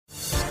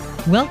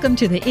Welcome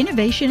to the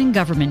Innovation in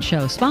Government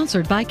Show,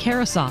 sponsored by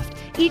Carahsoft.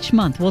 Each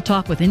month, we'll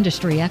talk with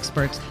industry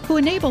experts who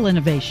enable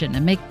innovation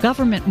and make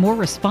government more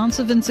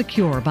responsive and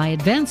secure by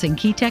advancing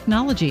key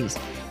technologies.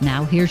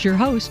 Now, here's your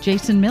host,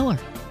 Jason Miller.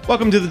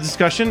 Welcome to the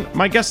discussion.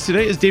 My guest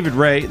today is David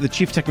Ray, the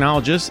Chief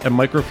Technologist at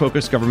Micro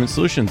Focus Government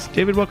Solutions.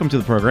 David, welcome to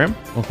the program.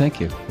 Well, thank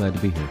you. Glad to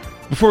be here.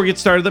 Before we get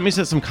started, let me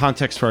set some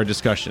context for our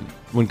discussion.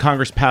 When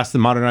Congress passed the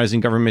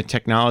Modernizing Government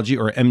Technology,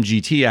 or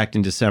MGT Act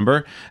in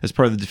December, as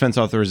part of the Defense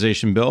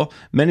Authorization Bill,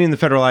 many in the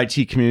federal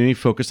IT community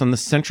focused on the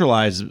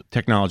Centralized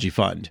Technology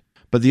Fund.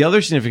 But the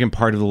other significant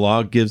part of the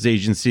law gives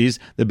agencies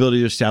the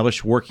ability to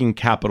establish working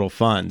capital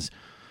funds.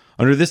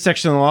 Under this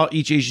section of the law,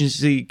 each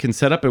agency can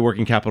set up a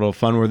working capital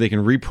fund where they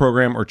can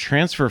reprogram or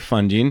transfer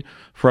funding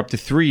for up to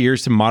 3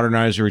 years to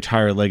modernize or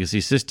retire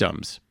legacy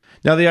systems.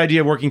 Now, the idea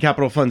of working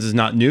capital funds is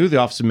not new. The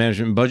Office of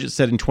Management and Budget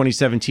said in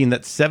 2017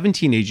 that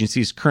 17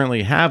 agencies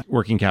currently have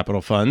working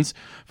capital funds.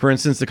 For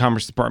instance, the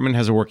Commerce Department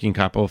has a working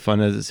capital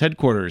fund at its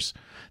headquarters,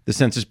 the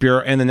Census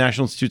Bureau, and the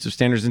National Institutes of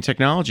Standards and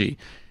Technology.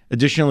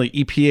 Additionally,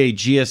 EPA,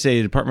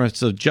 GSA,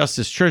 Departments of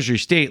Justice, Treasury,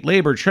 State,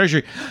 Labor,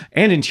 Treasury,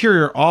 and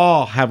Interior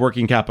all have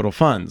working capital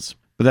funds.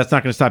 But that's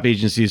not going to stop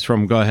agencies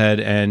from go ahead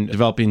and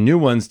developing new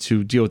ones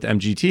to deal with the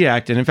MGT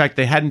Act. And in fact,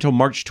 they had until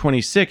March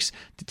 26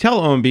 to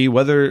tell OMB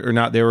whether or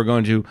not they were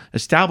going to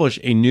establish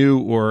a new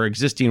or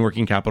existing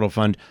working capital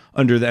fund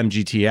under the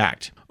MGT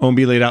Act.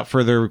 OMB laid out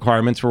further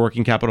requirements for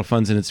working capital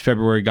funds in its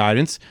February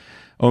guidance.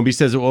 OMB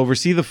says it will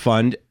oversee the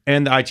fund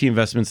and the IT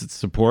investments it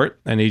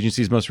support, and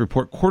agencies must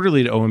report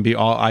quarterly to OMB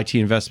all IT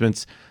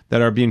investments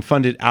that are being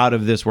funded out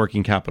of this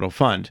working capital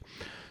fund.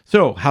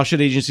 So, how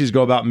should agencies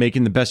go about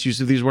making the best use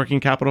of these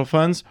working capital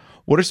funds?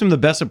 What are some of the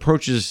best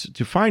approaches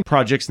to find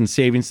projects and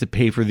savings to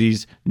pay for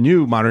these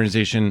new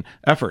modernization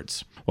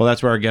efforts? Well,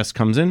 that's where our guest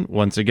comes in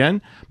once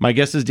again. My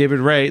guest is David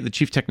Ray, the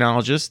Chief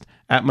Technologist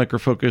at Micro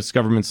Focus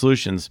Government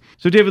Solutions.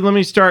 So, David, let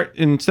me start.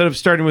 Instead of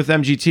starting with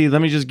MGT,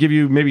 let me just give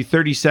you maybe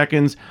 30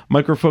 seconds.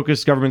 Micro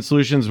Focus Government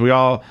Solutions, we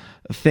all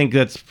think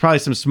that's probably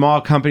some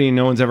small company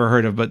no one's ever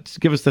heard of, but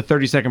give us the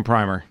 30-second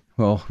primer.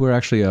 Well, we're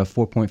actually a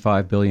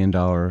 $4.5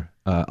 billion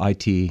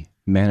IT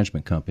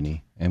management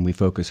company, and we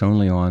focus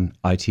only on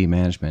IT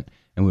management.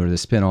 And we're the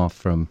spinoff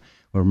from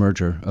or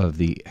merger of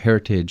the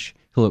Heritage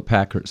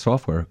Hewlett-Packard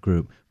Software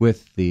Group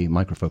with the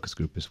Micro Focus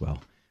Group as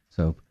well.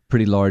 So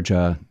pretty large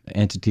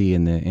entity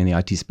in the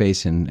IT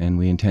space, and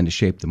we intend to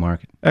shape the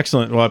market.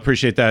 Excellent. Well, I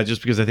appreciate that.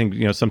 Just because I think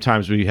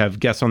sometimes we have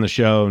guests on the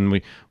show, and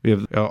we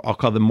have I'll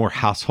call them more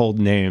household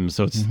names.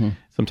 So it's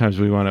sometimes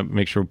we want to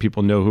make sure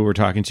people know who we're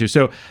talking to.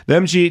 So the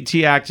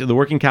MGT Act, the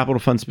Working Capital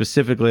Fund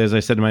specifically, as I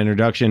said in my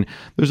introduction,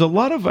 there's a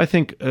lot of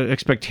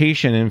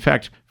expectation. In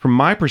fact, from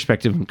my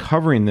perspective, in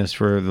covering this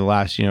for the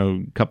last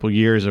couple of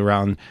years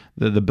around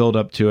the build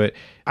up to it,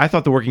 I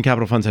thought the working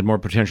capital funds had more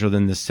potential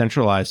than the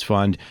centralized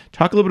fund.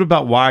 Talk a little bit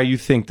about why you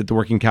think that the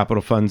working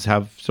capital funds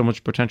have so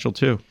much potential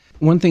too.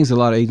 One thing a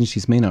lot of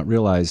agencies may not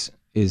realize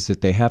is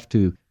that they have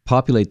to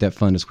populate that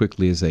fund as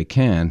quickly as they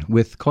can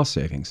with cost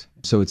savings.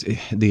 So it's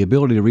the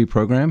ability to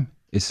reprogram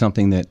is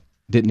something that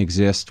didn't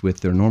exist with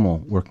their normal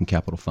working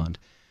capital fund.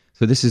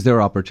 So this is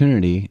their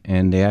opportunity,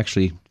 and they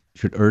actually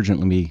should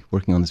urgently be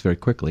working on this very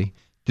quickly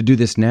to do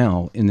this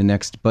now in the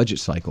next budget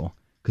cycle.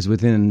 Because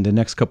within the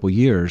next couple of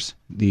years,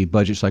 the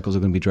budget cycles are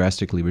going to be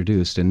drastically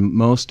reduced. And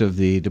most of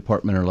the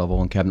departmental level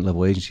and cabinet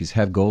level agencies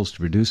have goals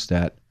to reduce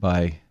that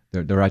by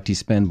their IT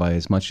spend by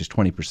as much as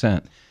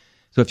 20%.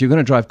 So if you're going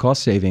to drive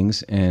cost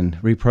savings and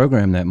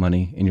reprogram that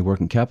money in your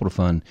working capital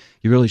fund,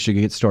 you really should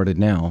get started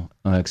now,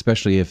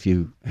 especially if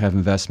you have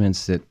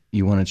investments that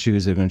you want to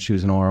choose. They're going to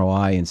choose an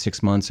ROI in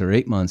 6 months or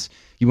 8 months.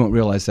 You won't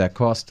realize that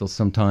cost till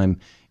sometime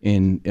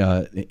in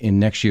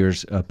next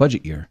year's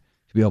budget year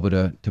to be able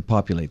to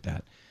populate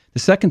that. The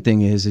second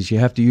thing is you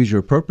have to use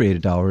your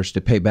appropriated dollars to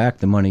pay back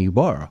the money you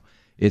borrow.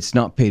 It's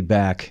not paid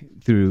back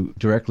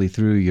directly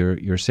through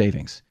your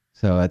savings.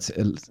 So that's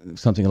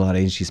something a lot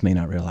of agencies may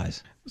not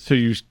realize. So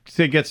you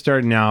say get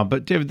started now,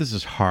 but David, this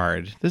is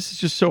hard. This is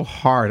just so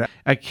hard.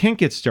 I can't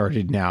get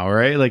started now,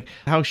 right? Like,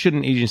 how should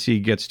an agency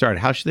get started?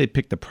 How should they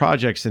pick the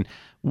projects? And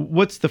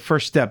what's the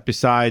first step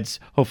besides,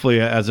 hopefully,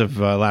 as of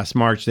last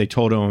March, they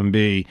told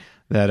OMB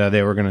that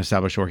they were going to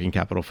establish a working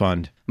capital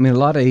fund? I mean, a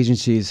lot of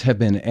agencies have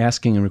been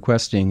asking and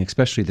requesting,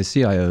 especially the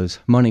CIOs,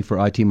 money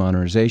for IT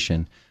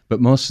modernization.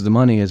 But most of the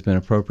money has been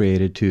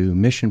appropriated to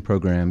mission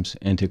programs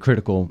and to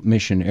critical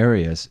mission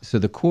areas. So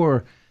the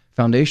core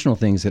foundational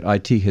things that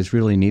IT has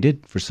really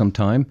needed for some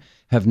time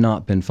have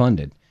not been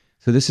funded.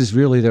 So this is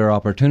really their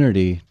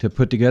opportunity to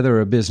put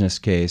together a business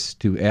case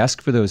to ask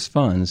for those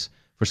funds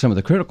for some of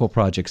the critical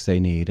projects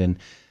they need. And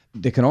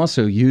they can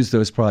also use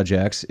those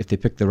projects, if they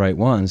pick the right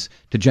ones,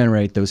 to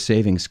generate those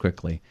savings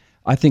quickly.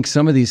 I think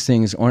some of these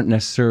things aren't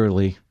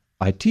necessarily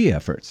IT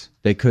efforts.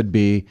 They could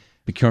be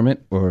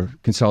procurement or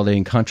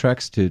consolidating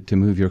contracts to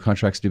move your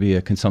contracts to be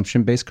a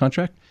consumption-based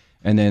contract,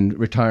 and then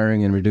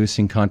retiring and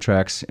reducing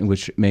contracts in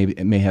which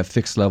may have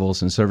fixed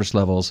levels and service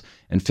levels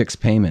and fixed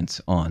payments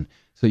on.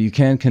 So you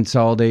can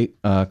consolidate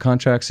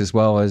contracts as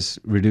well as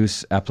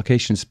reduce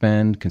application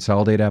spend,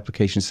 consolidate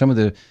applications. Some of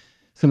the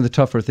some of the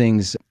tougher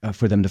things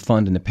for them to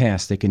fund in the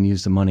past, they can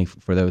use the money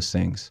for those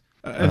things.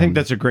 I think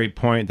that's a great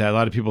point, that a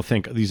lot of people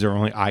think these are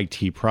only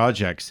IT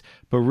projects,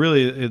 but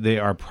really they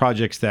are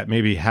projects that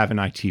maybe have an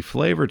IT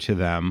flavor to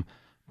them,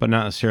 but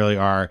not necessarily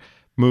are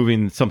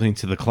moving something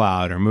to the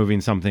cloud or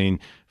moving something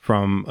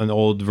from an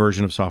old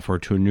version of software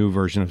to a new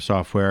version of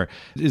software.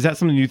 Is that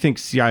something you think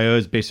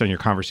CIOs, based on your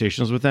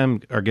conversations with them,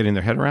 are getting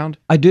their head around?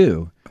 I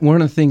do.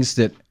 One of the things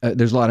that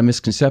there's a lot of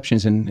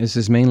misconceptions, and this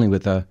is mainly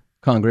with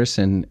Congress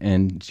and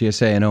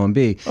GSA and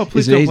OMB. Oh,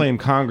 please don't blame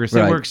Congress.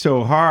 They work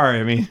so hard.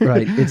 I mean,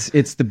 right.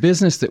 It's the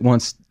business that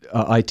wants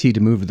IT to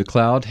move to the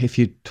cloud. If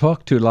you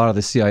talk to a lot of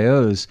the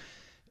CIOs,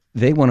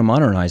 they want to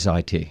modernize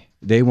IT.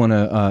 They want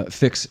to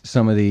fix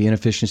some of the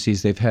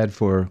inefficiencies they've had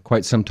for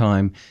quite some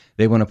time.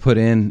 They want to put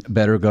in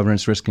better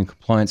governance, risk, and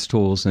compliance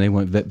tools, and they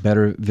want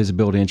better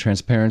visibility and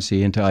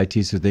transparency into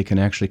IT so they can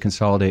actually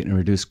consolidate and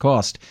reduce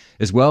cost,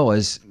 as well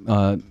as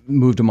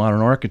move to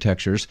modern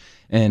architectures.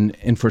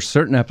 And for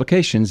certain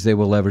applications, they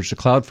will leverage the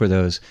cloud for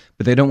those,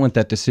 but they don't want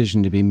that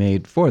decision to be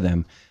made for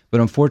them.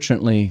 But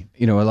unfortunately,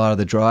 a lot of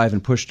the drive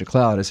and push to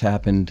cloud has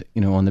happened,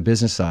 on the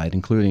business side,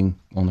 including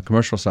on the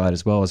commercial side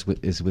as well as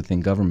within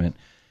government.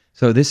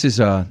 So this is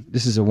a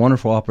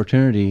wonderful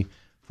opportunity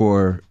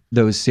for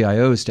those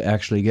CIOs to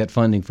actually get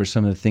funding for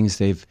some of the things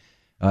they've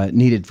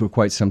needed for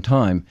quite some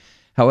time.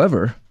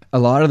 However, a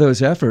lot of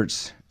those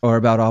efforts are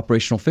about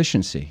operational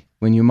efficiency.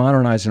 When you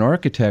modernize an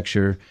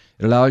architecture,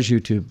 it allows you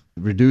to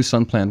reduce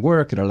unplanned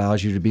work. It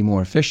allows you to be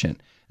more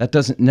efficient. That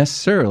doesn't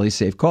necessarily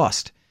save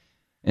cost.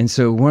 And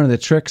so one of the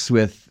tricks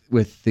with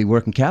the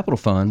Working Capital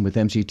Fund, with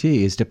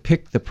MGT, is to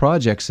pick the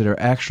projects that are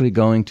actually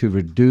going to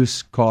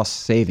reduce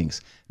cost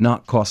savings,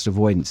 not cost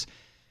avoidance.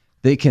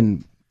 They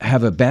can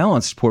have a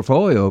balanced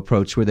portfolio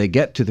approach where they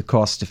get to the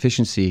cost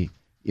efficiency,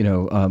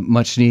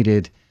 much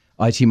needed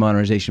IT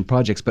modernization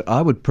projects. But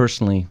I would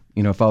personally,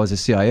 if I was a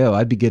CIO,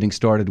 I'd be getting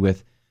started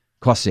with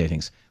cost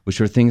savings, which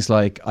are things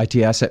like IT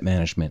asset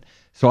management,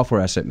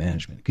 software asset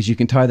management, because you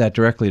can tie that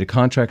directly to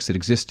contracts that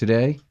exist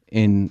today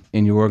in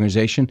your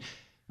organization.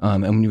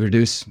 And when you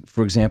reduce,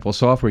 for example,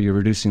 software, you're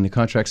reducing the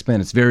contract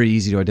spend. It's very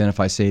easy to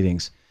identify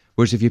savings.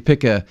 Whereas if you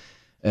pick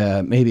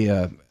maybe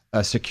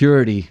a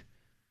security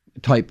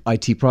type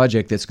IT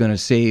project that's going to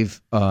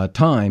save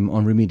time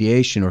on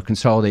remediation or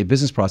consolidate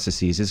business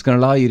processes, it's going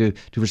to allow you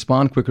to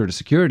respond quicker to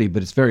security,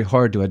 but it's very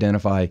hard to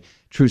identify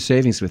true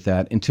savings with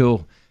that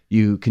until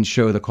you can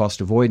show the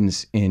cost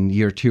avoidance in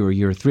year 2 or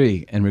year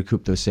 3 and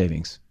recoup those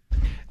savings.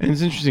 And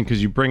it's interesting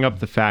because you bring up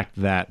the fact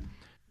that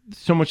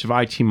so much of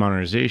IT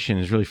modernization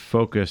is really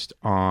focused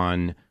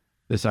on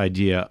this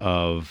idea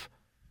of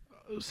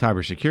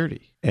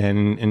cybersecurity.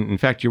 And in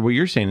fact, what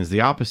you're saying is the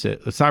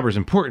opposite. Cyber is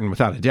important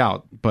without a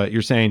doubt, but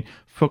you're saying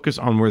focus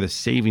on where the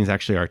savings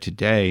actually are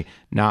today,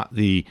 not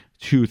the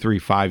 2, 3,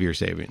 5-year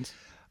savings.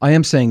 I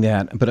am saying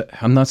that, but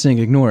I'm not saying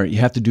ignore it. You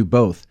have to do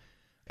both.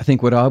 I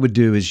think what I would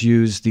do is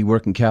use the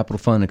Working Capital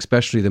Fund,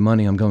 especially the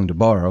money I'm going to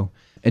borrow,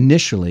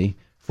 initially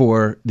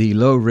for the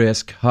low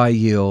risk, high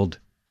yield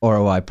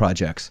ROI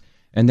projects.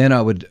 And then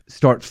I would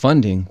start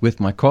funding with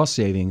my cost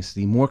savings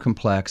the more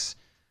complex,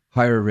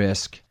 higher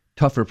risk,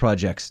 tougher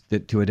projects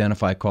to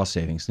identify cost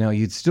savings. Now,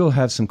 you'd still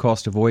have some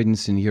cost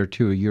avoidance in year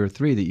 2 or year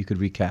 3 that you could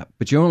recap,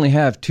 but you only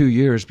have 2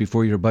 years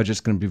before your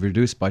budget's going to be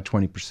reduced by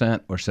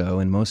 20% or so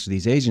in most of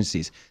these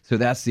agencies. So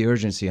that's the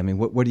urgency. I mean,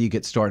 what do you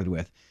get started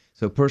with?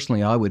 So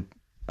personally, I would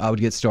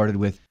get started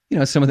with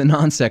some of the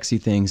non-sexy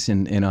things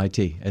in IT,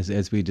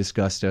 as we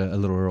discussed a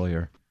little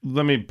earlier.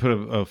 Let me put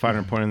a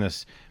finer point on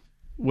this.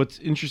 What's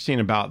interesting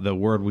about the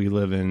world we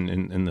live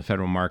in the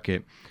federal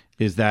market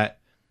is that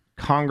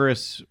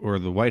Congress or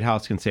the White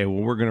House can say,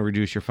 well, we're going to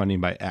reduce your funding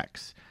by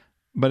X.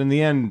 But in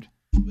the end,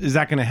 is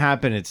that going to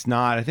happen? It's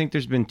not. I think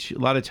there's been a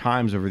lot of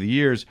times over the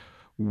years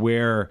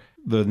where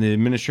the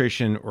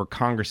administration or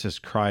Congress has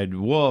cried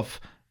wolf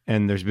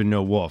and there's been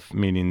no wolf,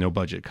 meaning no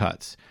budget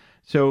cuts.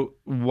 So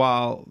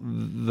while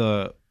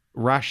the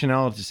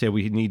rationale to say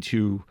we need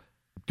to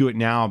do it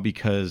now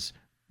because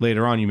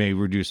later on you may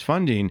reduce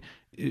funding,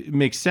 it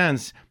makes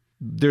sense.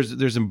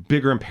 There's a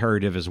bigger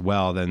imperative as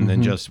well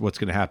than just what's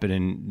going to happen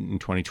in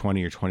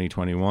 2020 or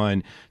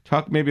 2021.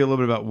 Talk maybe a little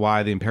bit about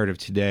why the imperative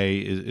today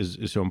is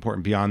so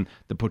important beyond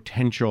the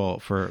potential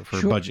for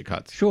budget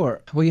cuts.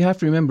 Sure. Well, you have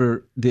to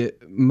remember that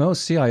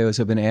most CIOs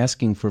have been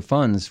asking for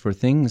funds for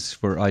things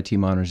for IT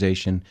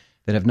modernization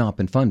that have not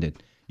been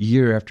funded.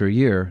 Year after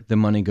year, the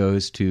money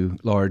goes to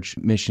large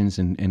missions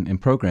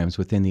and programs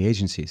within the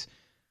agencies.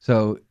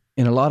 So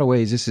in a lot of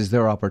ways, this is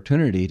their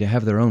opportunity to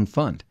have their own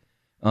fund.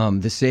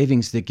 The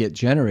savings that get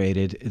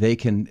generated, they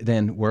can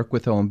then work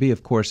with OMB,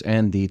 of course,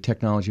 and the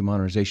Technology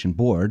Modernization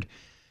Board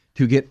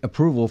to get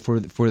approval for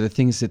the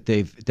things that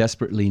they've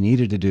desperately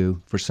needed to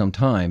do for some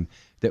time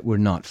that were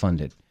not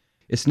funded.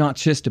 It's not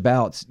just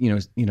about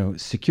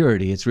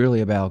security. It's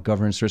really about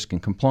governance, risk,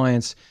 and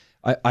compliance.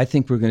 I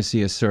think we're going to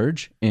see a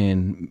surge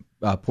in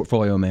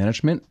portfolio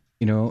management,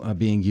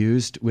 being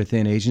used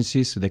within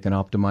agencies so they can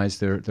optimize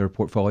their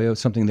portfolio.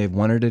 Something they've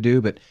wanted to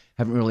do but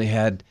haven't really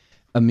had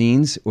a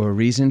means or a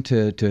reason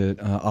to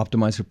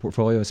optimize their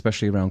portfolio,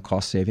 especially around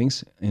cost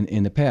savings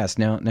in the past.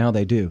 Now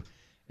they do.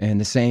 And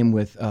the same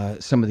with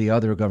some of the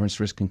other governance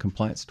risk and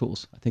compliance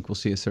tools. I think we'll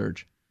see a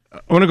surge. I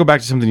want to go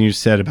back to something you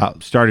said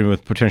about starting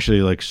with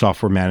potentially like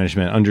software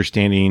management,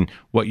 understanding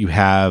what you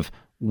have,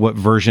 what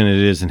version it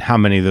is, and how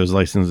many of those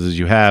licenses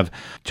you have.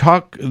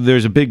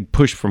 There's a big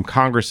push from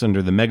Congress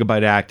under the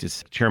Megabyte Act.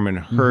 As Chairman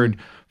Hurd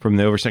from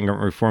the Oversight and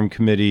Government Reform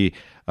Committee,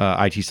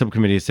 IT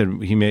subcommittee, has said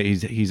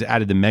he's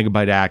added the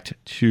Megabyte Act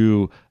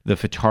to the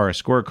FITARA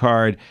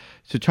scorecard.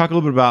 So talk a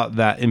little bit about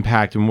that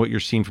impact and what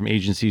you're seeing from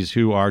agencies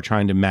who are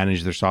trying to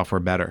manage their software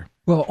better.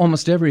 Well,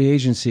 almost every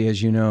agency,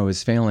 as you know,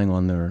 is failing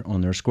on their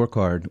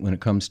scorecard when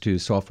it comes to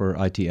software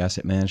IT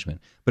asset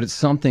management. But it's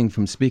something,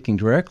 from speaking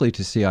directly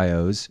to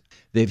CIOs,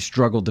 they've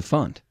struggled to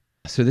fund.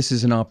 So this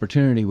is an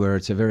opportunity where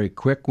it's a very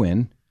quick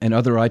win, and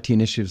other IT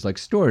initiatives like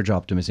storage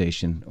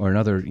optimization or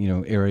another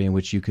area in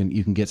which you can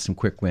get some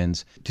quick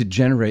wins to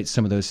generate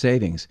some of those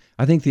savings.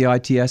 I think the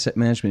IT Asset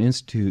Management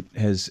Institute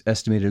has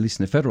estimated, at least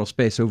in the federal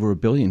space, over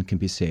 $1 billion can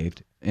be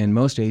saved, and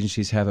most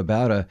agencies have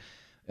about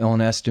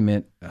on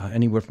estimate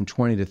anywhere from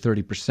 20 to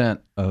 30%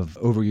 of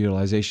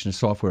overutilization of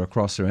software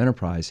across their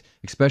enterprise,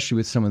 especially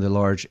with some of the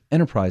large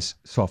enterprise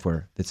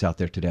software that's out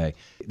there today.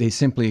 They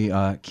simply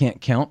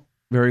can't count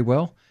very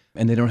well,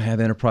 and they don't have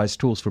enterprise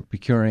tools for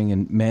procuring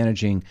and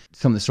managing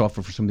some of the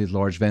software for some of these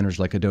large vendors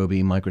like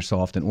Adobe,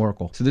 Microsoft, and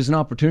Oracle. So there's an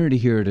opportunity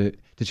here to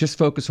just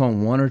focus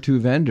on one or two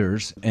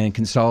vendors and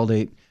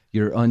consolidate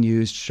your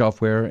unused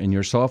software and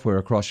your software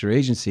across your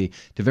agency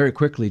to very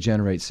quickly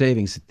generate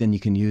savings that then you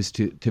can use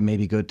to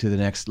maybe go to the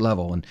next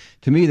level. And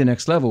to me, the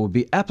next level would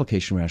be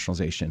application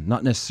rationalization,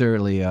 not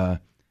necessarily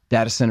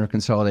data center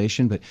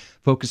consolidation, but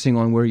focusing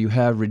on where you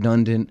have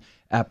redundant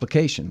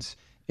applications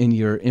in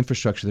your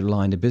infrastructure that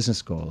align to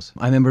business goals.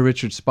 I remember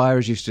Richard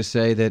Spires used to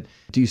say that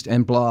he used to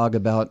blog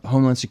about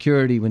Homeland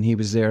Security when he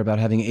was there about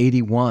having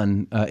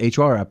 81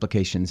 HR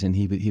applications, and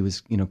he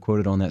was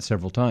quoted on that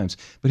several times.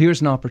 But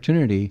here's an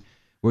opportunity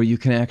where you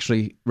can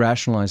actually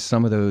rationalize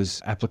some of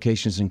those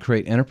applications and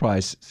create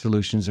enterprise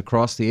solutions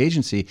across the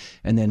agency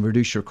and then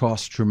reduce your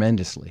costs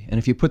tremendously. And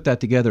if you put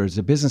that together as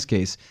a business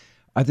case,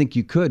 I think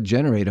you could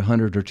generate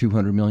 $100 or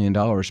 $200 million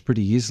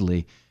pretty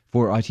easily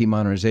for IT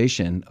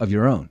modernization of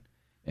your own.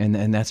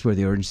 And that's where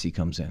the urgency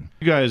comes in.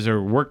 You guys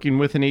are working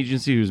with an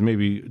agency who's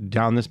maybe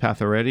down this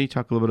path already.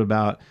 Talk a little bit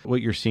about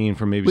what you're seeing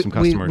from maybe some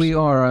customers. We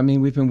are. I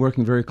mean, we've been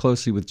working very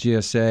closely with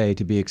GSA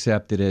to be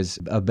accepted as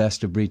a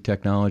best-of-breed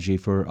technology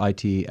for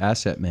IT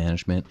asset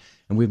management.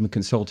 And we've been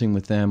consulting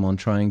with them on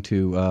trying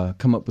to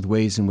come up with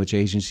ways in which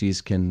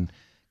agencies can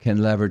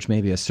leverage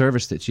maybe a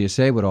service that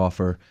GSA would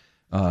offer,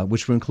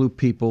 which would include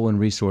people and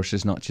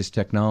resources, not just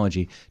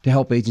technology, to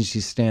help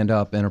agencies stand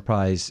up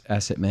enterprise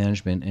asset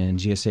management, and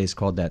GSA has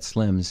called that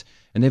SLIMS.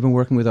 And they've been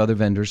working with other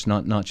vendors,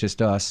 not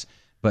just us,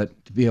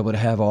 but to be able to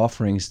have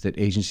offerings that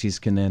agencies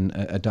can then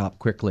adopt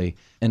quickly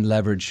and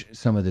leverage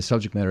some of the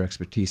subject matter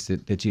expertise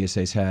that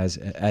GSA has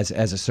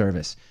as a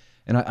service.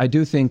 And I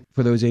do think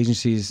for those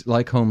agencies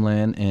like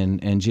Homeland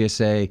and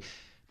GSA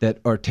that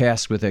are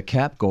tasked with a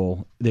CAP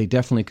goal, they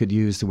definitely could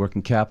use the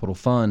working capital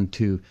fund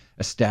to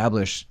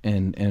establish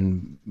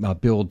and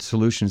build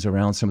solutions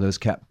around some of those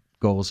CAP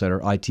goals that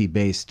are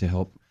IT-based to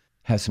help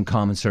have some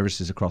common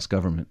services across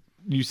government.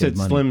 You said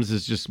SLIMS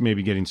is just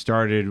maybe getting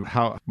started.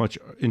 How much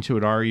into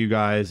it are you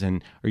guys?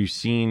 And are you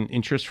seeing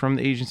interest from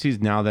the agencies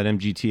now that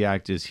MGT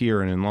Act is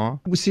here and in law?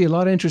 We see a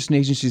lot of interest in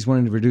agencies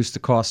wanting to reduce the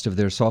cost of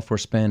their software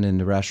spend and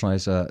to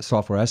rationalize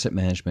software asset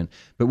management.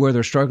 But where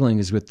they're struggling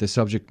is with the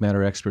subject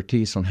matter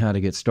expertise on how to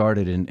get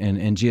started. And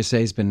GSA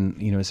has been,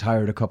 has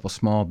hired a couple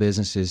small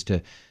businesses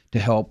to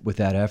help with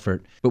that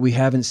effort. But we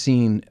haven't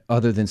seen,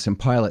 other than some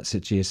pilots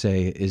that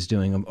GSA is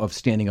doing of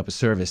standing up a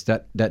service,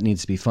 that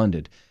needs to be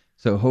funded.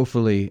 So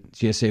hopefully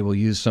GSA will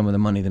use some of the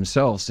money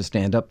themselves to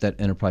stand up that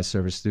enterprise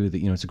service through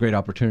the, it's a great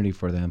opportunity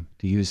for them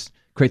to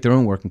create their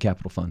own working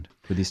capital fund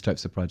for these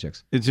types of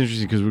projects. It's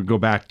interesting because we go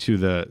back to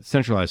the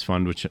centralized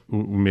fund, which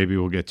maybe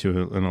we'll get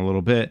to in a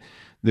little bit.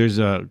 There's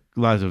a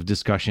lot of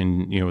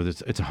discussion,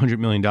 it's $100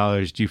 million.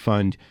 Do you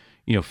fund,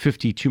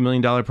 $52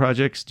 million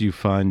projects? Do you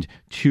fund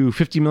two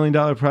 $50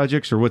 million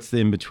projects, or what's the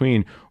in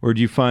between? Or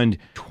do you fund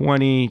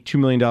 $22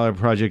 million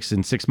projects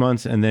in 6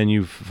 months and then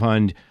you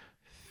fund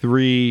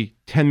 3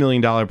 $10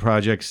 million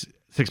projects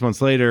 6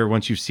 months later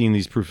once you've seen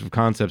these proof of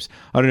concepts?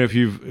 I don't know if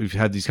you've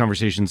had these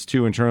conversations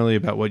too internally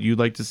about what you'd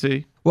like to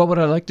see. Well, what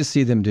I'd like to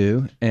see them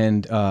do,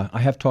 and I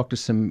have talked to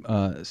some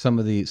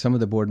of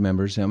the board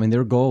members. I mean,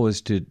 their goal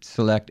is to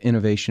select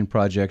innovation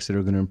projects that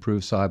are going to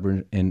improve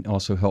cyber and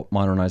also help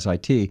modernize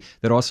IT.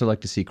 They'd also like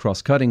to see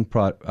cross-cutting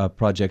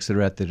projects that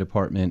are at the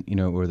department,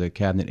 or the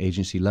cabinet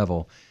agency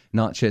level,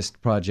 not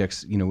just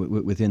projects,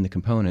 within the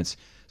components.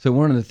 So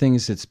one of the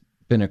things that's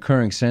been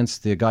occurring since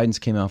the guidance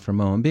came out from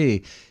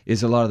OMB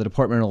is a lot of the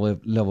departmental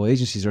level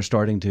agencies are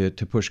starting to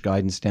push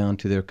guidance down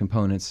to their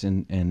components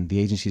and the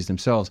agencies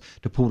themselves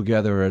to pull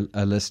together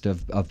a list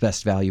of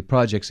best value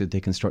projects that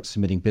they can start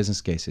submitting business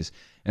cases.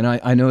 And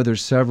I know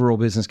there's several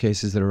business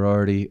cases that are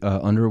already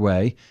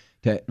underway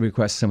to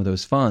request some of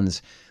those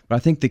funds. But I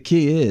think the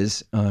key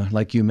is,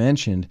 like you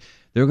mentioned,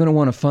 they're going to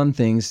want to fund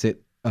things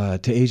that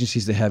to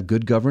agencies that have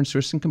good governance,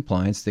 risk, and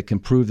compliance that can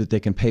prove that they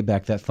can pay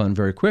back that fund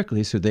very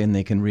quickly, so then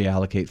they can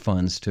reallocate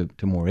funds to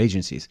more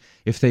agencies.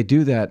 If they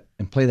do that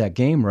and play that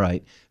game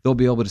right, they'll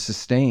be able to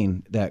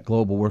sustain that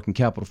global working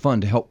capital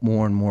fund to help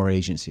more and more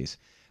agencies.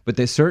 But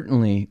they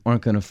certainly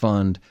aren't going to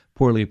fund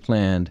poorly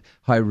planned,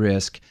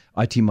 high-risk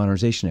IT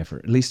modernization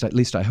effort. At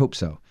least I hope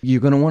so.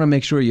 You're going to want to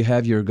make sure you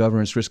have your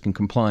governance, risk, and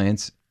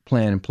compliance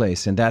plan in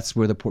place, and that's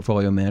where the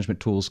portfolio management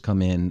tools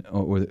come in,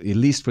 or at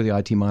least for the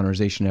IT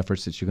modernization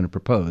efforts that you're going to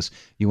propose.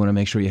 You want to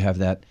make sure you have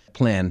that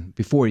plan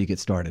before you get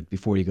started,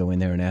 before you go in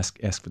there and ask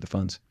for the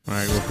funds. All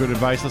right, well, good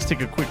advice. Let's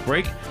take a quick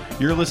break.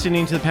 You're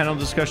listening to the panel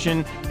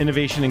discussion,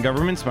 Innovation in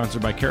Government,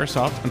 sponsored by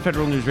Carahsoft on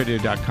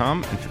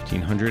federalnewsradio.com and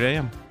 1500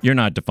 AM. You're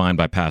not defined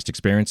by past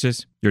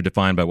experiences. You're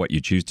defined by what you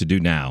choose to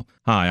do now.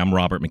 Hi, I'm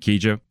Robert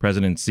Makija,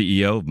 President and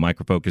CEO of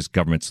Micro Focus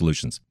Government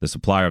Solutions, the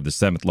supplier of the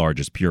 7th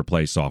largest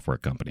pure-play software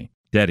company,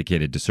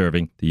 dedicated to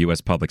serving the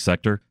U.S. public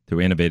sector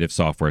through innovative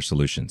software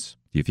solutions.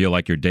 Do you feel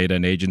like your data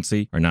and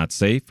agency are not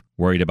safe,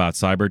 worried about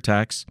cyber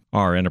attacks?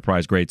 Our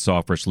enterprise-grade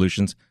software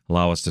solutions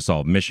allow us to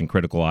solve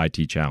mission-critical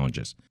IT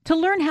challenges. To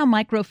learn how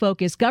Micro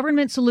Focus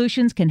Government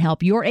Solutions can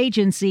help your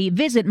agency,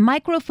 visit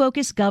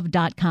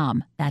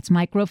microfocusgov.com. That's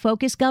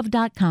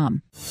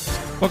microfocusgov.com.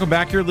 Welcome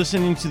back. You're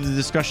listening to the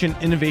discussion,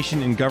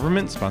 Innovation in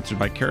Government, sponsored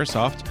by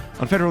Carahsoft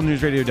on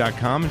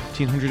federalnewsradio.com and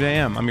 1500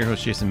 AM. I'm your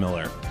host, Jason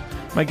Miller.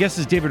 My guest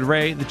is David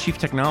Ray, the Chief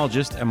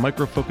Technologist at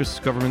Micro Focus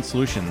Government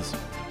Solutions.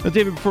 Now,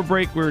 David, before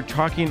break, we were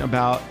talking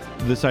about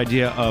this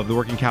idea of the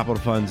working capital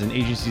funds and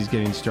agencies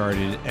getting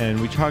started, and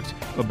we talked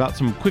about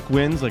some quick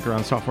wins, like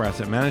around software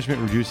asset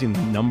management, reducing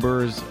the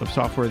numbers of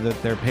software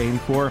that they're paying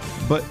for.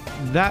 But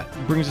that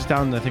brings us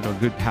down, I think, a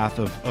good path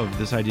of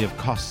this idea of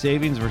cost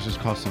savings versus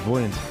cost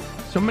avoidance.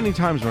 So many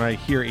times when I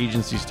hear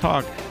agencies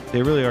talk,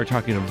 they really are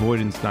talking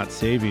avoidance, not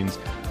savings.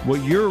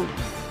 What you're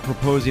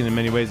proposing in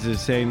many ways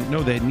is saying,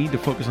 no, they need to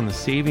focus on the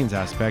savings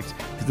aspect,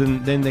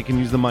 because then they can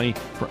use the money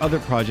for other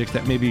projects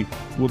that maybe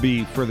will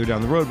be further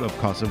down the road of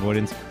cost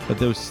avoidance, but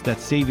that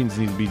savings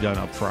need to be done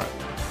up front.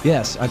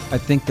 Yes, I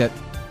think that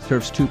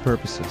serves two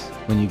purposes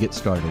when you get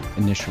started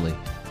initially.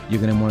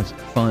 You're going to want to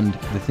fund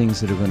the things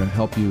that are going to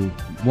help you,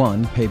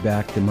 one, pay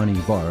back the money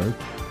you borrowed,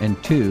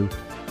 and two,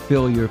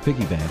 fill your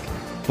piggy bank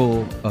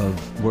full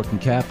of working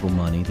capital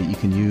money that you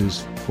can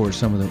use for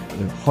some of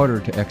the harder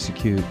to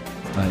execute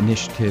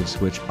initiatives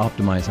which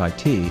optimize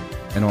IT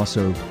and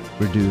also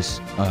reduce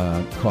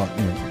or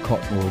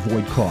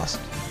avoid cost.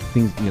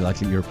 Things like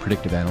your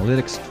predictive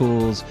analytics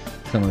tools,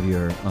 some of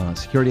your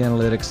security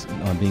analytics,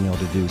 being able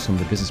to do some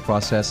of the business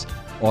process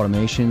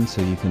automation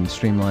so you can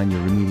streamline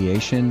your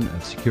remediation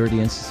of security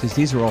instances.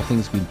 These are all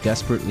things we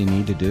desperately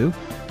need to do,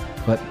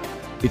 but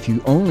if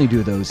you only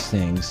do those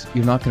things,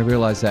 you're not going to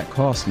realize that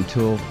cost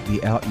until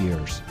the out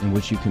years, in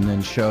which you can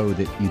then show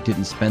that you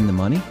didn't spend the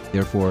money,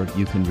 therefore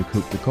you can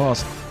recoup the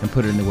cost and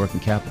put it in the working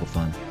capital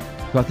fund.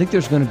 So I think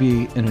there's going to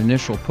be an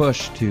initial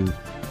push to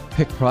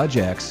pick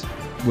projects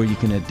where you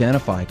can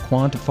identify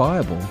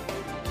quantifiable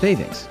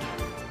savings.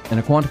 And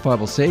a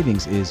quantifiable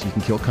savings is you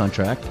can kill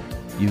contract,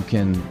 you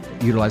can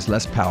utilize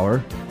less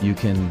power, you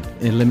can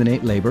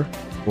eliminate labor,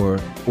 or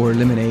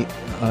eliminate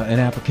an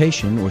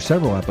application or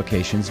several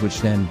applications,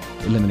 which then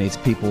eliminates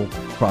people,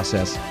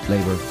 process,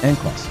 labor, and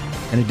costs.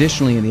 And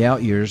additionally, in the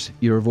out years,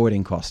 you're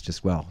avoiding costs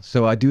as well.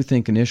 So I do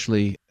think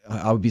initially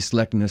I would be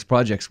selecting those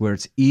projects where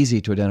it's easy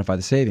to identify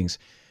the savings.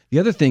 The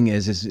other thing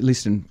is at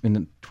least in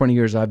the 20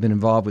 years I've been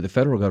involved with the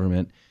federal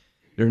government,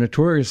 they're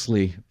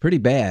notoriously pretty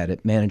bad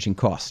at managing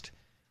cost.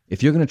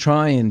 If you're going to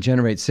try and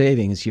generate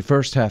savings, you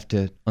first have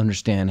to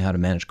understand how to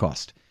manage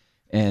cost.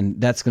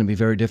 And that's going to be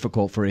very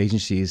difficult for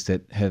agencies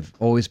that have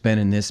always been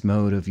in this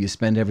mode of you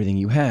spend everything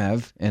you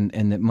have and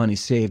that money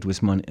saved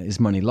is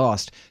money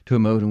lost, to a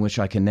mode in which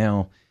I can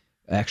now,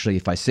 actually,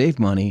 if I save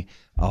money,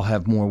 I'll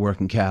have more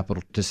working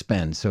capital to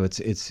spend. So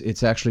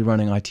it's actually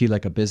running IT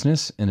like a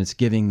business, and it's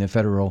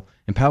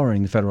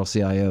empowering the federal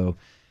CIO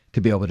to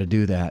be able to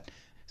do that.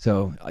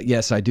 So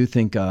yes, I do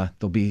think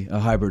there'll be a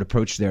hybrid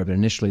approach there, but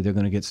initially they're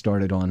going to get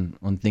started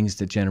on things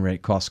that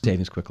generate cost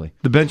savings quickly.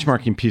 The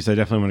benchmarking piece I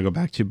definitely want to go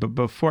back to, but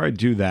before I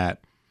do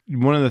that,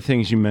 one of the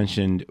things you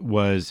mentioned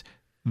was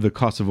the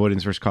cost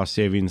avoidance versus cost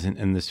savings,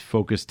 and this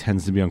focus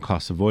tends to be on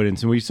cost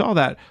avoidance. And we saw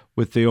that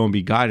with the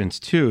OMB guidance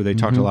too. They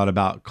talked a lot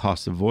about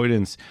cost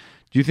avoidance.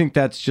 Do you think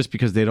that's just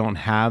because they don't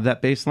have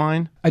that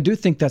baseline? I do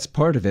think that's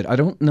part of it. I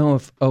don't know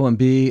if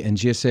OMB and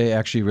GSA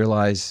actually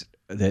realize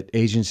that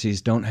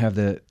agencies don't have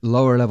the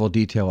lower level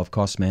detail of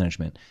cost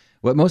management.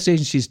 What most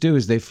agencies do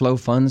is they flow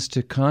funds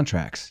to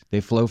contracts. They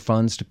flow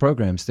funds to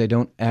programs. They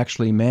don't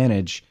actually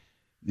manage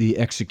the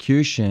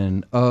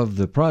execution of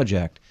the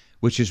project,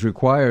 which is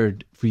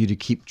required for you to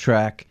keep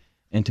track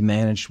and to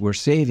manage where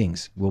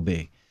savings will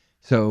be.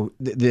 So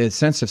the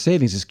sense of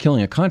savings is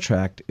killing a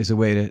contract is a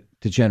way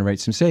to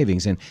generate some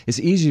savings. And it's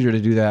easier to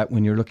do that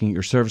when you're looking at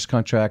your service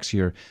contracts,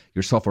 your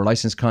software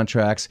license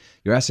contracts,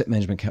 your asset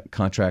management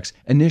contracts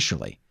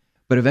initially.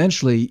 But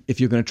eventually, if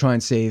you're going to try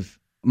and save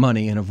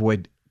money and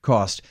avoid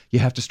cost, you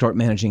have to start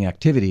managing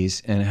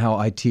activities and how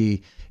IT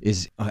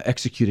is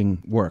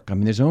executing work. I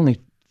mean, there's only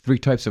 3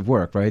 types of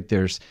work, right?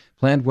 There's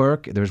planned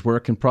work, there's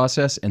work in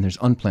process, and there's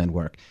unplanned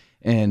work.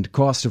 And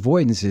cost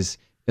avoidance is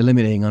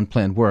eliminating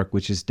unplanned work,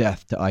 which is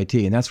death to IT.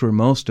 And that's where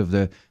most of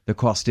the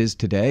cost is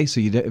today.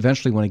 So you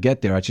eventually want to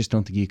get there. I just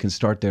don't think you can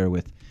start there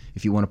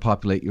if you want to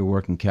populate your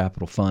working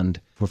capital fund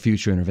for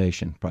future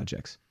innovation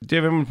projects.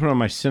 Dave, I'm going to put on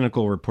my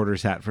cynical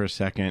reporter's hat for a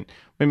second.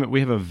 Wait a minute,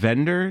 we have a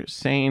vendor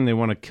saying they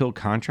want to kill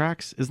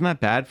contracts. Isn't that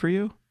bad for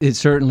you? It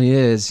certainly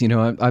is. You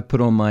know, I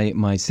put on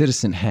my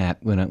citizen hat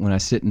when I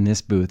sit in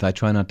this booth. I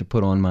try not to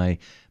put on my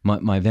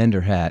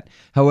vendor hat.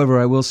 However,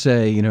 I will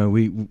say, you know,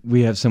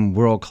 we have some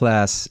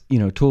world-class, you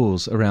know,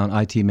 tools around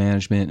IT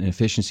management and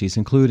efficiencies,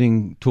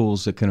 including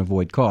tools that can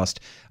avoid cost.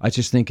 I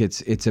just think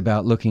it's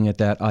about looking at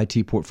that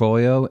IT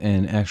portfolio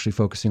and actually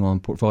focusing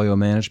on portfolio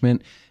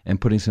management and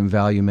putting some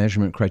value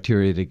measurement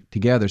criteria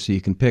together so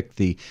you can pick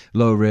the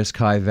low-risk,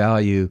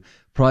 high-value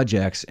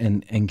projects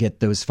and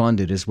get those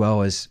funded, as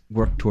well as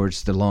work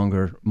towards the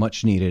longer,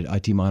 much-needed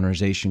IT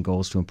modernization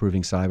goals to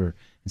improving cyber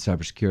and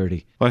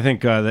cybersecurity. Well, I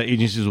think the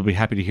agencies will be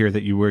happy to hear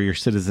that you wear your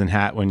citizen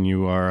hat when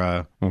you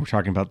are when we're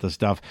talking about this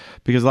stuff,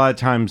 because a lot of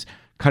times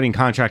cutting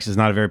contracts is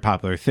not a very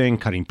popular thing.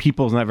 Cutting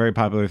people is not a very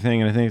popular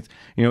thing, and I think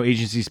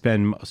agencies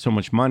spend so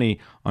much money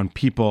on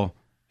people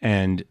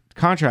and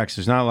contracts.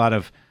 There's not a lot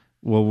of,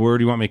 well, where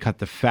do you want me to cut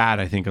the fat?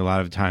 I think a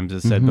lot of times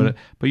it's said,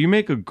 but you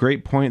make a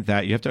great point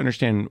that you have to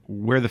understand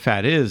where the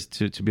fat is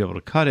to be able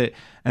to cut it,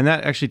 and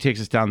that actually takes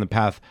us down the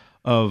path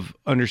of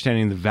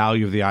understanding the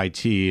value of the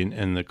IT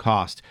and the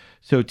cost.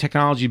 So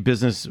technology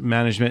business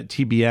management,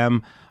 TBM.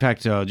 In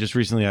fact, just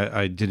recently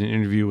I did an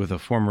interview with a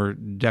former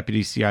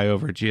deputy CIO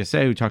over at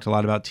GSA who talked a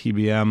lot about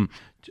TBM.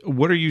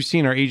 What are you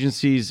seeing? Are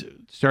agencies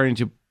starting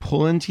to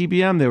pull in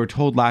TBM? They were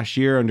told last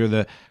year under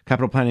the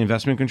Capital Planning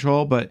Investment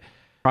Control, but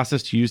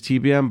process to use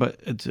TBM, but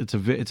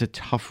it's a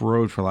tough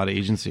road for a lot of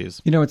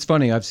agencies. You know, it's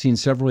funny. I've seen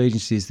several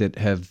agencies that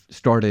have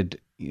started,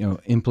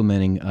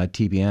 implementing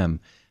TBM.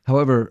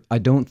 However, I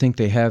don't think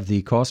they have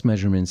the cost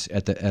measurements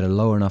at a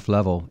low enough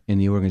level in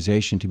the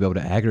organization to be able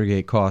to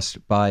aggregate costs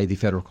by the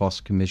Federal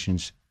Cost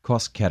Commission's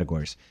cost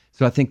categories.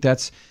 So I think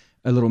that's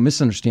a little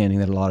misunderstanding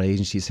that a lot of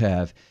agencies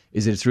have,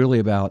 is that it's really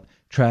about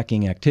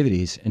tracking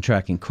activities and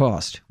tracking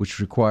cost, which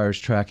requires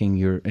tracking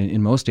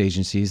in most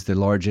agencies, the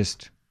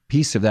largest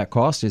piece of that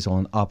cost is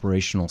on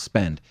operational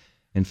spend.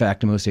 In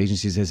fact, in most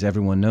agencies, as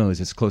everyone knows,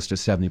 it's close to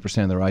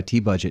 70% of their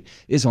IT budget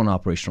is on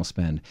operational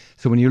spend.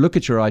 So when you look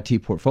at your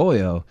IT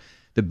portfolio,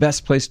 the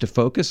best place to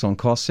focus on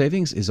cost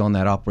savings is on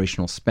that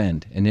operational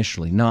spend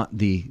initially, not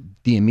the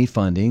DME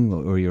funding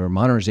or your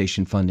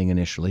modernization funding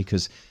initially,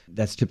 because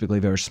that's typically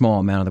a very small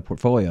amount of the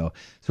portfolio.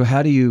 So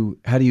how do you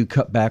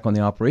cut back on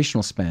the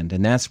operational spend?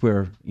 And that's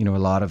where a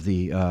lot of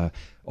the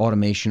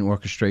automation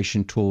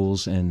orchestration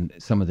tools and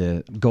some of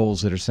the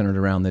goals that are centered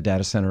around the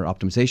data center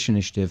optimization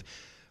initiative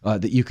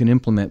that you can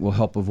implement will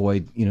help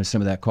avoid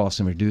some of that cost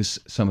and reduce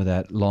some of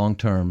that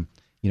long-term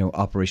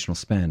operational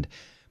spend.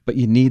 But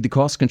you need the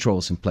cost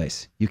controls in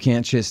place. You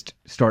can't just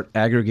start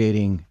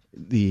aggregating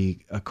the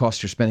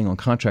cost you're spending on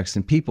contracts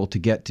and people to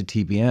get to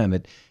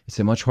TBM. It's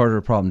a much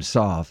harder problem to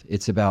solve.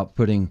 It's about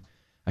putting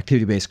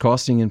activity-based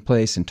costing in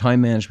place and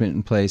time management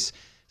in place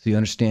so you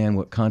understand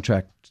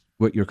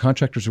what your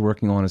contractors are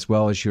working on, as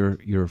well as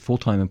your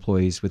full-time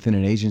employees within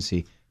an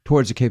agency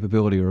towards a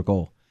capability or a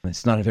goal.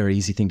 It's not a very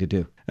easy thing to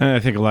do. And I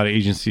think a lot of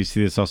agencies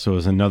see this also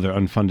as another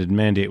unfunded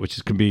mandate,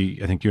 which could be,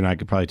 I think you and I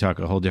could probably talk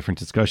a whole different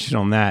discussion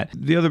on that.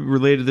 The other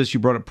related to this,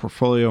 you brought up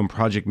portfolio and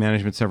project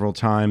management several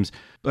times.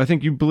 I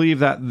think you believe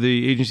that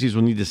the agencies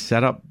will need to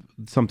set up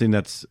something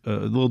that's a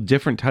little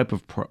different type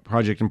of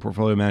project and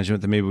portfolio management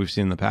than maybe we've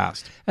seen in the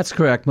past. That's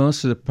correct.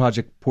 Most of the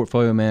project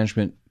portfolio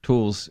management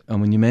tools,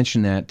 when you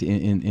mention that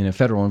in a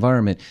federal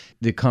environment,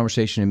 the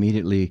conversation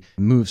immediately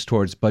moves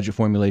towards budget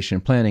formulation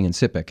and planning and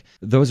CIPIC.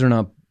 Those are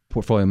not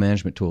portfolio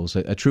management tools.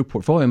 A true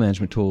portfolio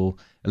management tool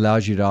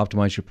allows you to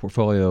optimize your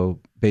portfolio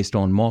based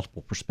on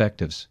multiple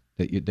perspectives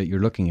that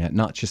you're looking at,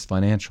 not just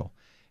financial.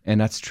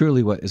 And that's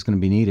truly what is going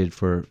to be needed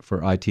for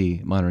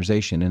IT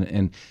modernization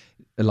and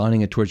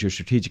aligning it towards your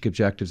strategic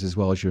objectives as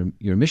well as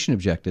your mission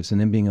objectives, and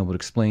then being able to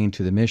explain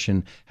to the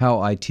mission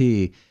how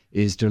IT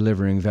is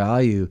delivering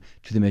value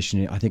to the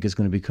mission, I think is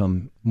going to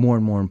become more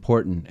and more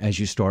important as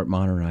you start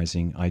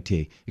modernizing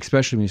IT,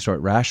 especially when you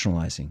start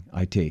rationalizing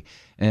IT.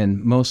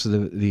 And most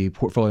of the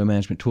portfolio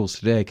management tools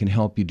today can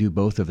help you do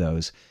both of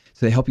those.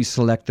 So they help you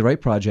select the right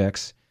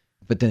projects,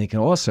 but then they can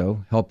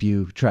also help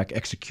you track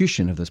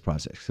execution of those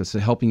projects. So it's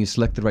helping you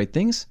select the right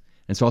things,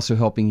 and it's also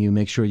helping you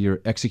make sure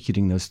you're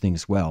executing those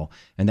things well.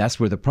 And that's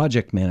where the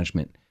project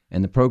management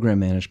and the program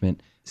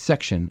management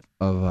section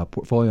of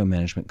portfolio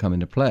management come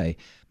into play.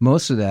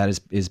 Most of that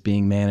is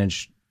being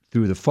managed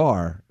through the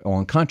FAR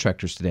on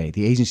contractors today.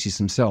 The agencies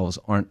themselves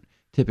aren't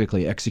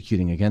typically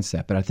executing against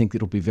that, but I think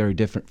it'll be very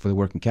different for the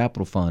working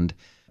capital fund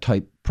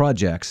type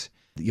projects.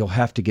 You'll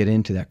have to get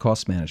into that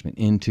cost management,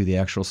 into the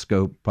actual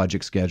scope,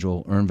 project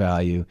schedule, earn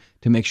value,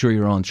 to make sure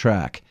you're on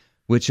track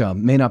which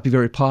may not be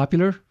very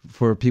popular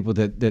for people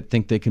that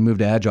think they can move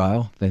to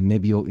Agile. Then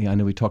maybe I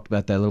know we talked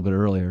about that a little bit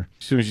earlier.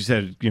 As soon as you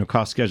said,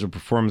 cost, schedule,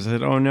 performance, I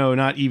said, oh no,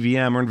 not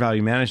EVM, earned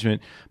value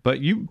management. But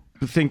you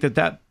think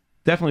that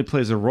definitely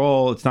plays a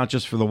role. It's not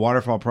just for the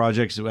waterfall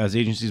projects. As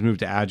agencies move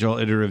to Agile,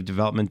 iterative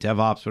development,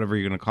 DevOps, whatever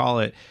you're going to call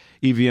it,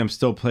 EVM can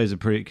still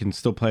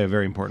play a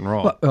very important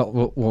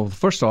role. Well,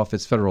 first off,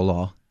 it's federal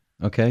law.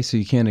 Okay, so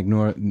you can't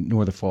ignore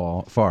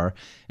the FAR.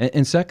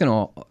 And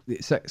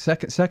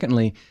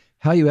secondly,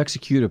 how you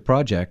execute a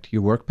project,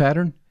 your work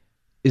pattern,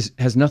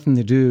 has nothing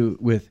to do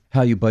with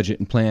how you budget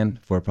and plan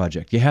for a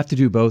project. You have to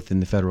do both in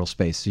the federal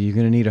space. So you're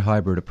going to need a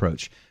hybrid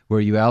approach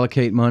where you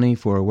allocate money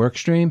for a work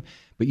stream,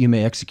 but you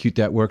may execute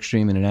that work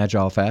stream in an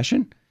Agile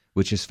fashion,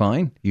 which is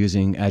fine,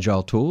 using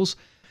Agile tools.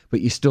 But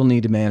you still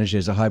need to manage it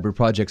as a hybrid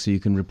project so you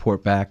can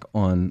report back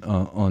on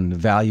the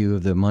value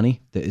of the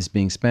money that is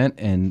being spent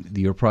and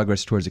your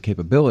progress towards the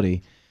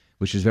capability,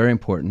 which is very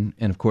important.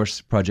 And of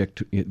course,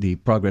 the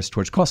progress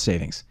towards cost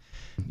savings.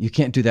 You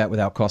can't do that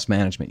without cost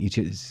management.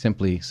 It's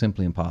simply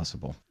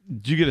impossible.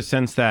 Do you get a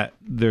sense that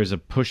there's a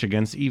push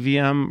against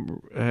EVM?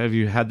 Have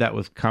you had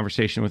that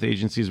conversation with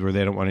agencies where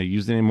they don't want to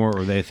use it anymore,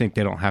 or they think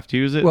they don't have to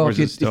use it? Well, or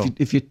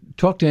if you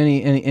talk to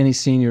any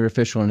senior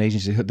official in an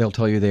agency, they'll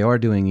tell you they are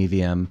doing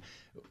EVM.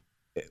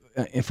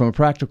 From a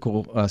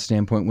practical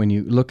standpoint, when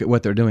you look at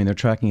what they're doing, they're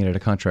tracking it at a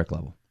contract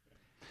level.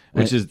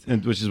 Which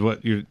is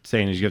what you're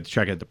saying is you have to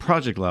track it at the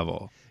project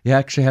level. You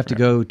actually have to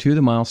go to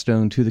the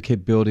milestone, to the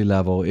capability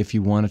level, if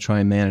you want to try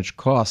and manage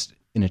cost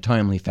in a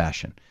timely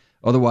fashion.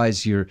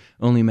 Otherwise, you're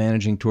only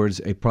managing towards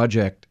a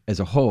project as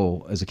a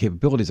whole, as a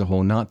capability as a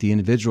whole, not the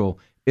individual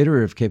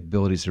iterative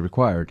capabilities that are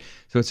required.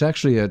 So it's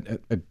actually a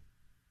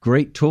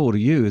great tool to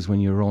use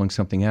when you're rolling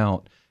something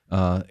out,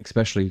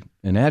 especially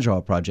an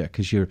Agile project,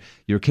 because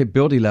your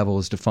capability level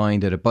is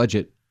defined at a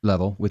budget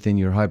level within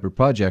your hybrid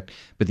project,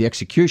 but the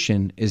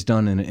execution is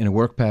done in a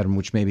work pattern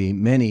which may be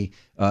many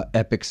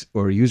epics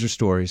or user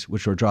stories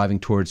which are driving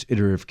towards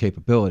iterative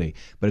capability,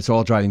 but it's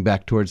all driving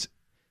back towards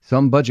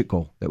some budget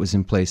goal that was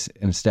in place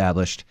and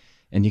established,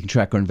 and you can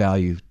track earned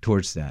value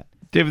towards that.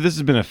 David, this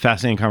has been a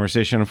fascinating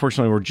conversation.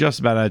 Unfortunately, we're just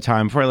about out of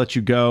time. Before I let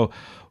you go,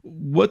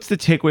 what's the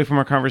takeaway from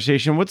our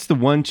conversation? What's the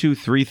 1, 2,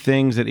 3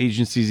 things that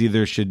agencies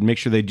either should make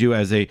sure they do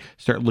as they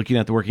start looking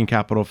at the working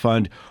capital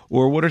fund,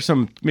 or what are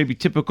some maybe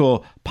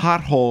typical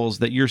potholes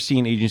that you're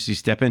seeing agencies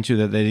step into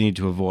that they need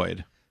to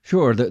avoid?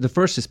 Sure. The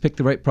first is pick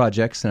the right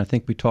projects, and I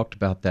think we talked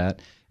about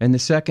that. And the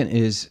second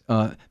is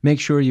make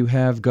sure you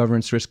have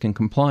governance, risk, and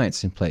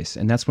compliance in place.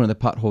 And that's one of the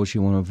potholes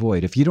you want to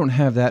avoid. If you don't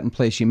have that in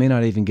place, you may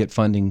not even get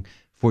funding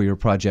for your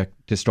project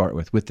to start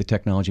with the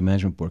Technology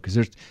Management Board, because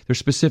they're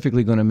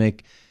specifically going to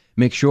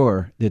make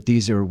sure that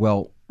these are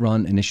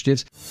well-run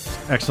initiatives.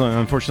 Excellent.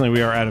 Unfortunately,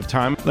 we are out of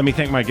time. Let me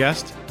thank my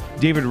guest,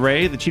 David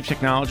Ray, the Chief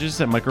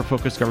Technologist at Micro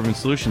Focus Government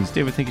Solutions.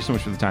 David, thank you so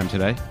much for the time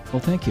today. Well,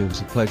 thank you. It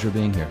was a pleasure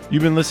being here.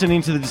 You've been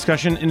listening to the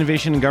discussion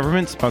Innovation in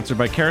Government, sponsored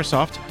by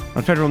Carahsoft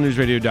on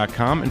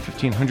federalnewsradio.com and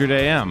 1500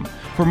 AM.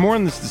 For more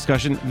on this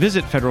discussion,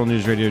 visit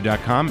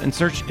federalnewsradio.com and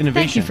search innovation.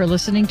 Thank you for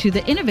listening to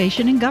the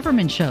Innovation in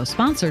Government Show,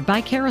 sponsored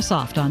by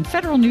Carahsoft on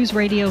Federal News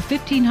Radio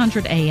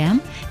 1500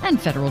 AM and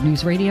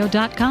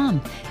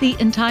federalnewsradio.com. The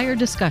entire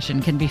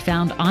discussion can be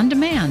found on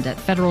demand at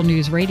Federal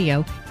News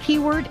Radio,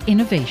 keyword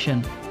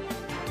innovation.